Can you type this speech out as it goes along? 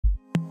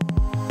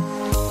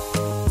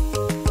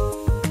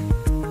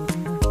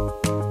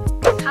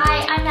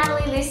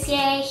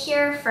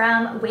here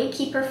from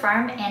Waykeeper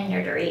Farm and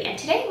Nerdery, and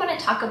today I want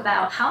to talk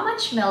about how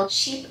much milk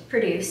sheep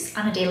produce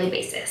on a daily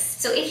basis.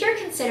 So if you're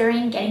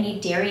considering getting a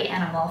dairy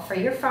animal for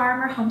your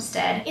farm or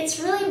homestead, it's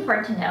really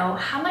important to know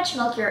how much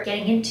milk you're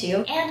getting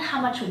into and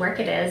how much work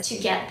it is to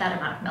get that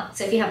amount of milk.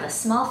 So if you have a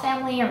small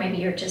family or maybe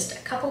you're just a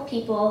couple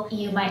people,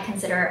 you might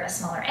consider a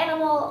smaller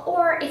animal,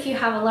 or if you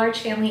have a large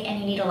family and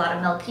you need a lot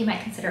of milk, you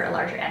might consider a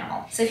larger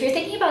animal. So if you're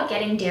thinking about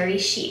getting dairy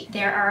sheep,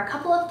 there are a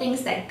couple of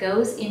things that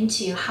goes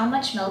into how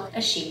much milk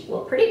a sheep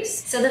will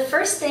produce. So the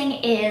first thing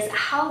is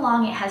how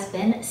long it has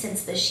been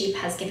since the sheep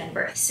has given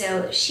birth.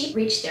 So sheep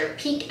reach their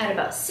peak at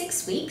about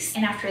 6 weeks,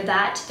 and after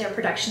that, their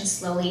production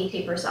slowly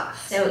tapers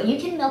off. So you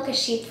can milk a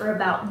sheep for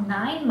about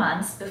 9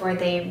 months before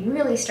they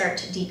really start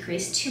to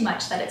decrease too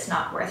much that it's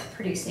not worth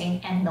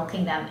producing and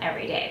milking them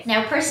every day.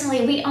 Now,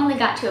 personally, we only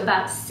got to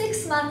about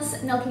 6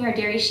 months milking our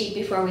dairy sheep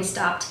before we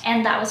stopped,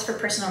 and that was for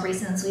personal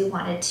reasons. We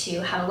wanted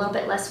to have a little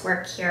bit less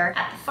work here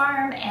at the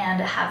farm and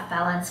have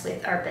balance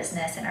with our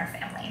business and our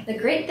family. The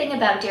great thing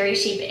about dairy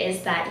sheep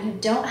is that you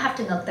don't have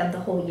to milk them the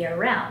whole year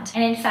round.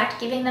 And in fact,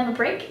 giving them a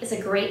break is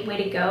a great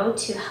way to go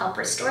to help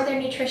restore their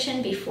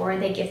nutrition before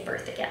they give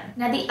birth again.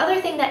 Now, the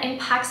other thing that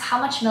impacts how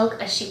much milk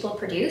a sheep will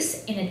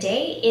produce in a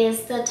day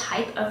is the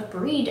type of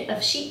breed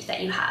of sheep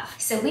that you have.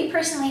 So we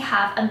personally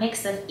have a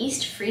mix of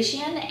East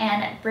Friesian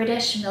and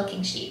British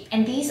milking sheep.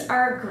 And these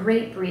are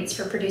great breeds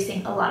for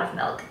producing a lot of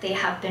milk. They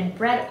have been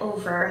bred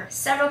over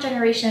several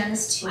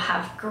generations to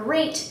have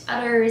great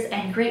udders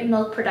and great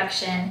milk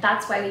production.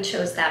 That's why we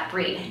chose that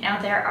breed. Now,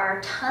 there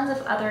are tons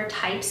of other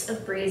types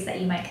of breeds that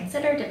you might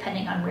consider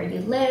depending on where you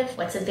live,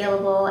 what's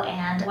available,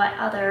 and what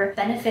other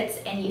benefits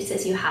and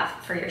uses you have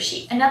for your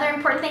sheep. Another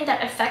important thing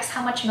that affects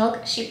how much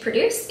milk sheep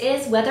produce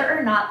is whether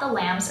or not the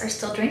lambs are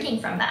still drinking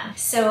from them.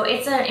 So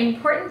it's an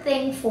important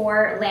thing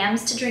for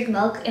lambs to drink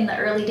milk in the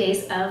early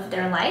days of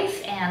their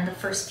life and the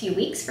first few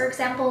weeks, for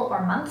example,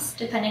 or months,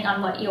 depending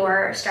on what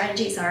your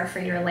strategies are for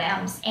your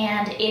lambs.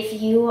 And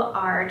if you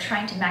are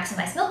trying to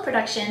maximize milk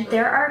production,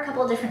 there are a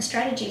couple of different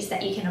strategies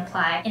that you can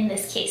apply in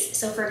this case.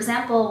 So for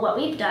example, what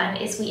we've done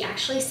is we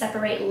actually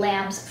separate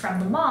lambs from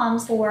the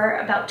moms for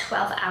about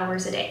 12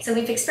 hours a day. So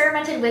we've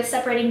experimented with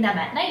separating them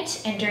at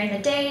night and during the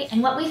day,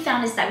 and what we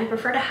found is that we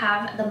prefer to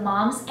have the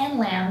moms and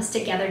lambs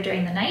together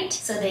during the night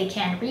so they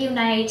can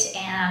reunite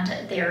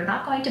and they're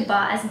not going to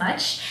baa as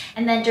much.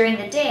 And then during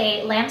the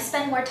day, lambs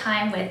spend more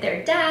time with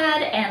their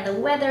dad and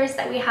the wethers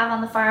that we have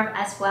on the farm,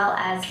 as well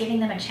as giving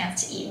them a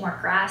chance to eat more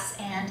grass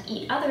and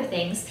eat other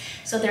things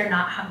so they're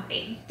not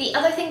hungry. The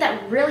other thing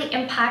that really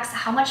impacts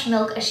how much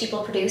milk a sheep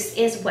will produce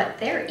is what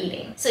they're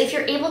eating. So if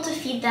you're able to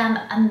feed them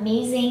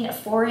amazing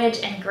forage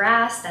and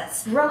grass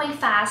that's growing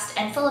fast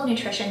and full of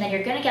nutrition, then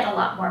you're gonna get a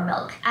lot more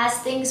milk. As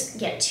things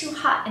get too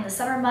hot in the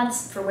summer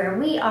months for where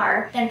we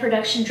are, then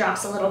production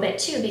drops a little bit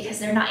too because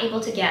they're not able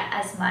to get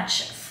as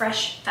much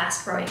fresh,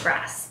 fast-growing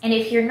grass. And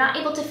if you're not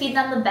able to feed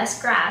them the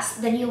best grass,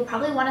 then you'll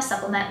probably want to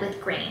supplement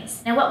with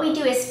grains. Now, what we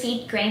do is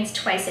feed grains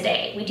twice a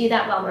day. We do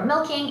that while we're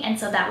milking, and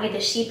so that way the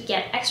sheep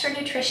get extra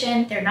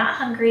nutrition, they're not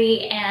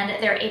hungry,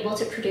 and they're able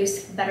to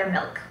produce better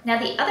milk. Now,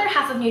 the other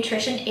half of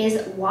nutrition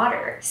is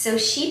water. So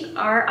sheep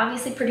are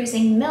obviously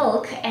producing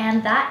milk,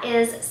 and that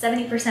is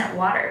 70%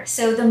 water.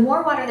 So the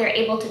more water they're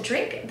able to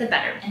drink, the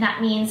better. And that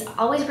means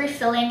always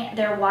refilling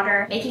their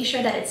water, making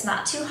sure that it's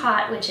not too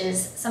hot, which is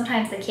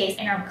sometimes the case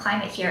in our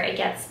climate here. It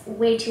gets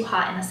way too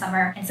hot in the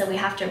summer, and so we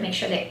have to make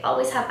sure they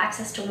always have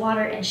access to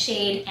water and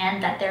shade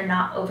and that they're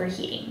not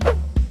overheating.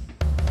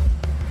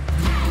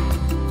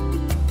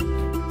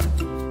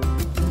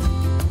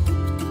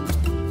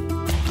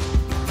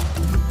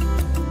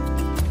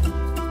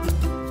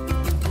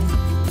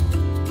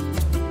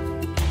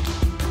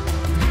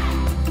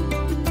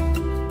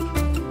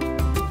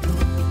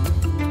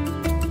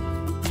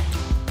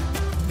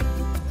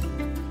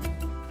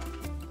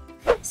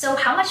 So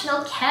how much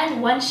milk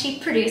can one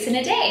sheep produce in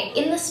a day?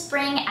 In the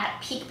spring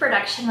at peak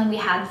production, when we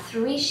had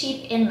 3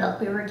 sheep in milk,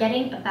 we were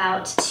getting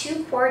about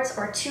 2 quarts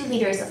or 2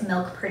 liters of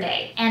milk per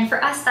day. And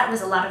for us, that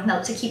was a lot of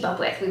milk to keep up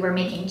with. We were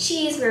making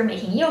cheese, we were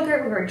making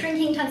yogurt, we were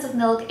drinking tons of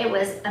milk. It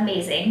was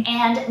amazing.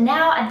 And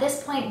now at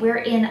this point, we're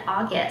in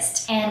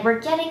August and we're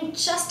getting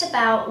just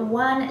about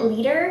 1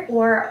 liter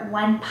or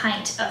 1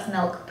 pint of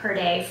milk per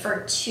day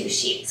for 2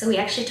 sheep. So we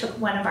actually took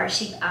one of our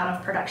sheep out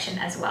of production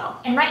as well.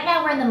 And right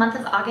now we're in the month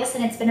of August,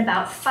 and it's been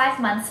about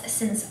 5 months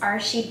since our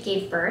sheep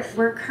gave birth.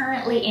 We're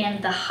currently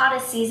in the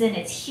hottest season.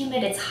 It's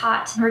humid, it's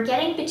hot. We're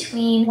getting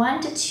between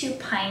 1 to 2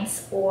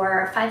 pints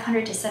or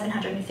 500 to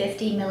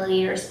 750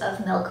 milliliters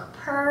of milk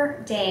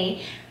per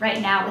day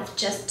right now with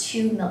just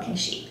 2 milking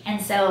sheep.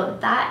 And so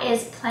that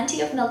is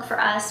plenty of milk for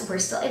us. We're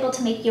still able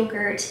to make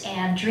yogurt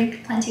and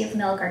drink plenty of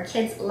milk. Our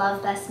kids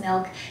love Best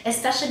Milk,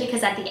 especially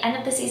because at the end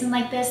of the season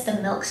like this, the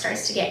milk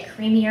starts to get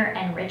creamier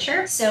and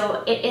richer.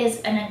 So it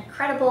is an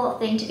incredible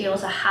thing to be able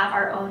to have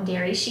our own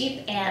dairy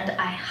sheep, and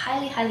I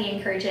highly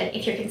encourage it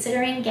if you're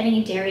considering getting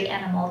a dairy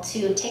animal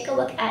to take a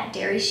look at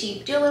dairy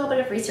sheep, do a little bit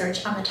of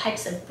research on the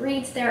types of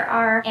breeds there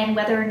are and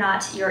whether or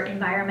not your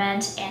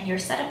environment and your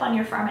setup on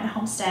your farm and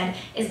homestead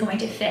is going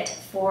to fit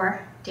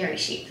for dairy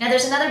sheep. Now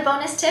there's another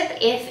bonus tip.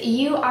 If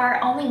you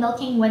are only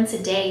milking once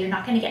a day, you're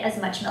not going to get as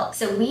much milk.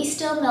 So we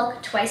still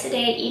milk twice a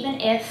day, even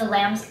if the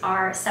lambs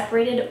are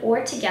separated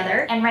or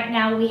together. And right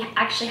now we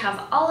actually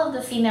have all of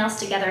the females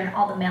together and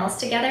all the males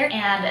together.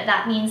 And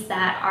that means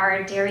that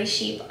our dairy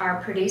sheep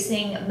are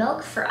producing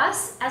milk for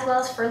us as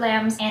well as for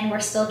lambs, and we're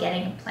still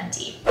getting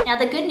plenty. Now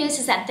the good news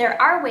is that there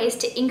are ways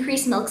to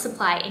increase milk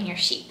supply in your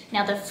sheep.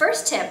 Now the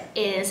first tip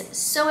is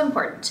so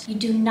important. You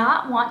do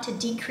not want to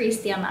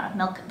decrease the amount of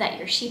milk that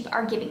your sheep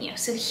are giving you.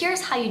 So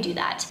here's how you do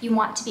that. You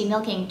want to be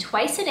milking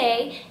twice a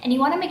day, and you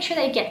want to make sure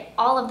that you get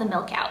all of the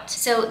milk out.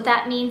 So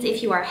that means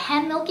if you are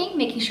hand milking,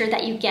 making sure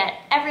that you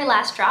get every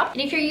last drop.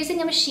 And if you're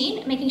using a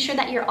machine, making sure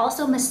that you're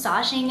also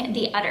massaging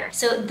the udder.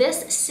 So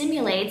this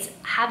simulates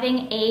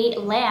having a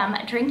lamb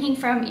drinking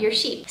from your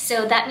sheep.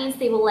 So that means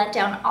they will let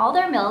down all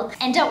their milk,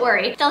 and don't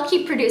worry, they'll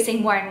keep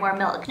producing more and more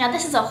milk. Now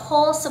this is a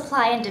whole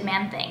supply and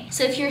demand thing.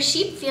 So if your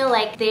sheep feel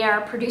like they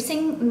are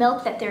producing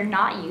milk that they're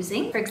not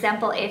using, for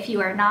example, if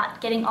you are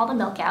not getting all the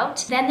milk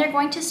out, then they're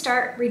going to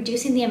start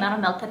reducing the amount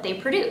of milk that they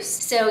produce.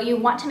 So you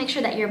want to make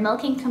sure that you're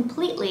milking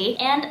completely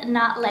and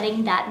not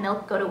letting that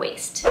milk go to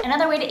waste.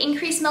 Another way to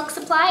increase milk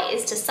supply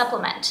is to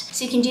supplement.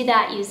 So you can do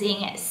that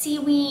using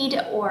seaweed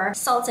or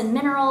salts and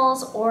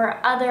minerals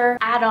or other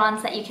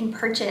add-ons that you can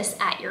purchase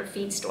at your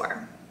feed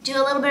store. Do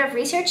a little bit of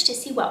research to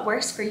see what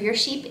works for your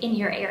sheep in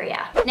your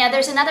area. Now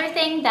there's another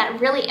thing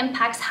that really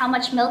impacts how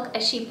much milk a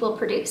sheep will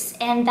produce,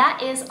 and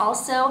that is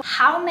also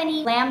how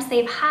many lambs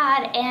they've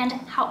had and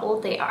how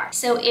old they are.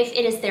 So if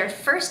it is their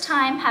first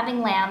time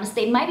having lambs,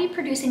 they might be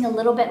producing a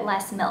little bit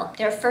less milk.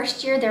 Their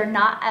first year, they're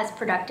not as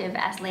productive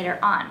as later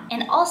on.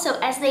 And also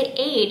as they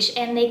age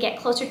and they get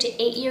closer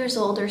to 8 years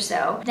old or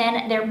so,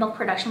 then their milk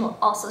production will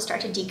also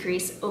start to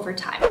decrease over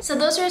time. So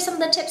those are some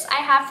of the tips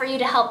I have for you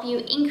to help you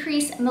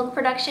increase milk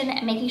production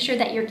and making sure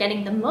that you're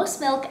getting the most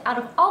milk out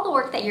of all the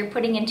work that you're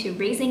putting into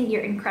raising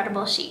your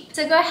incredible sheep.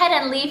 So go ahead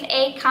and leave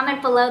a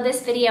comment below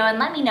this video and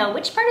let me know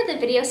which part of the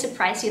video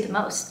surprised you the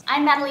most.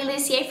 I'm Natalie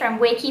Lucier from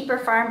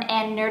Waykeeper Farm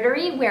and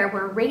Nerdery, where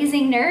we're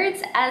raising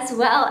nerds as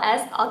well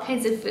as all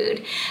kinds of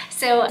food.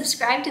 So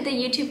subscribe to the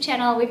YouTube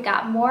channel. We've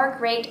got more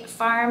great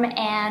farm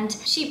and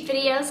sheep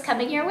videos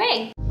coming your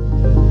way.